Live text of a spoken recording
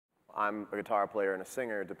I'm a guitar player and a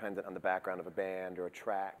singer dependent on the background of a band or a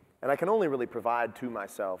track. And I can only really provide to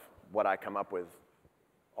myself what I come up with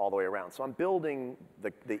all the way around. So I'm building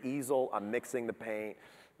the easel, I'm mixing the paint,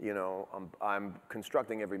 you know, I'm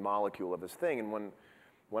constructing every molecule of this thing. And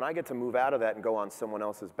when I get to move out of that and go on someone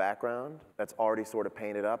else's background that's already sort of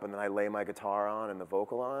painted up, and then I lay my guitar on and the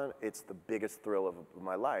vocal on, it's the biggest thrill of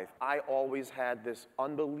my life. I always had this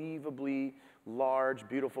unbelievably large,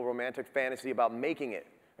 beautiful, romantic fantasy about making it.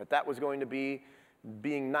 That was going to be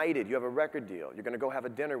being knighted. You have a record deal. You're going to go have a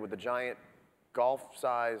dinner with a giant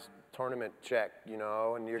golf-sized tournament check, you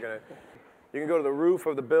know, and you can go to the roof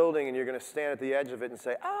of the building and you're going to stand at the edge of it and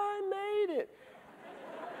say, I made it.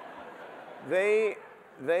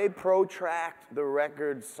 They protract the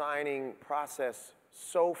record signing process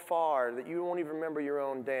so far that you won't even remember your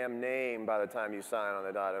own damn name by the time you sign on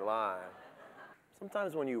the dotted line.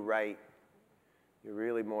 Sometimes when you write, you're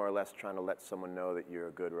really more or less trying to let someone know that you're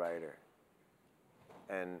a good writer.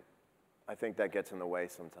 And I think that gets in the way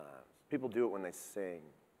sometimes. People do it when they sing.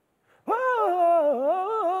 You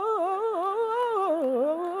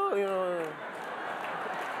know,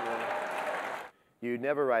 you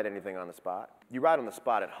never write anything on the spot. You write on the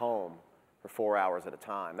spot at home for 4 hours at a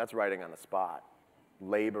time. That's writing on the spot,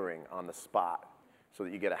 laboring on the spot, so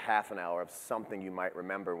that you get a half an hour of something you might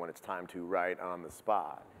remember when it's time to write on the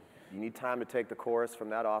spot. You need time to take the chorus from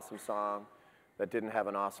that awesome song that didn't have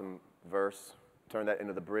an awesome verse, turn that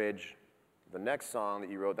into the bridge, the next song that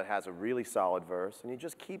you wrote that has a really solid verse, and you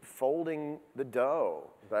just keep folding the dough.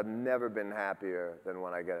 I've never been happier than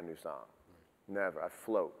when I get a new song. Never. I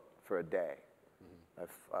float for a day.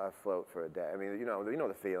 I float for a day. I mean, you know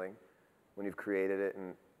the feeling when you've created it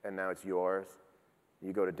and now it's yours.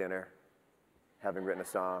 You go to dinner, having written a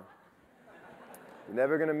song. You're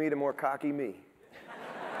never going to meet a more cocky me.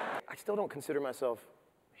 I still don't consider myself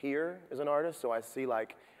here as an artist, so I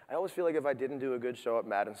always feel like if I didn't do a good show at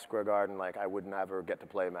Madison Square Garden, like I would never get to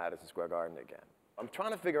play Madison Square Garden again. I'm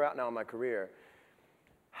trying to figure out now in my career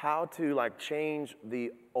how to change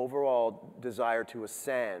the overall desire to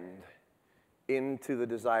ascend into the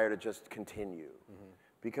desire to just continue.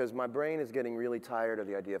 Because my brain is getting really tired of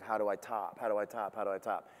the idea of how do I top, how do I top, how do I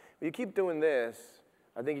top. But you keep doing this,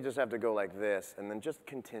 I think you just have to go like this and then just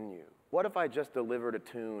continue. What if I just delivered a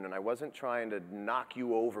tune and I wasn't trying to knock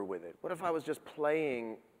you over with it? What if I was just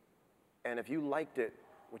playing, and if you liked it,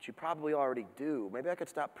 which you probably already do, maybe I could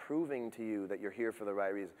stop proving to you that you're here for the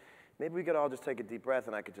right reason. Maybe we could all just take a deep breath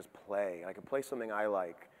and I could just play. I could play something I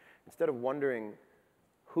like. Instead of wondering,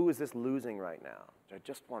 who is this losing right now? I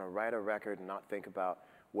just want to write a record and not think about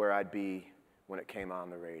where I'd be when it came on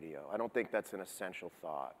the radio. I don't think that's an essential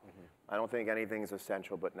thought. I don't think anything's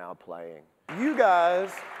essential but now playing. You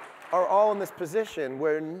guys are all in this position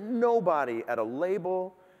where nobody at a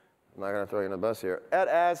label, I'm not going to throw you in the bus here, at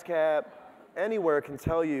ASCAP, anywhere can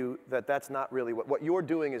tell you that that's not really what you're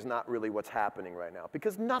doing is not really what's happening right now.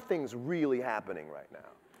 Because nothing's really happening right now.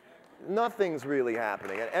 Nothing's really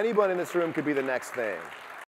happening. And anybody in this room could be the next thing.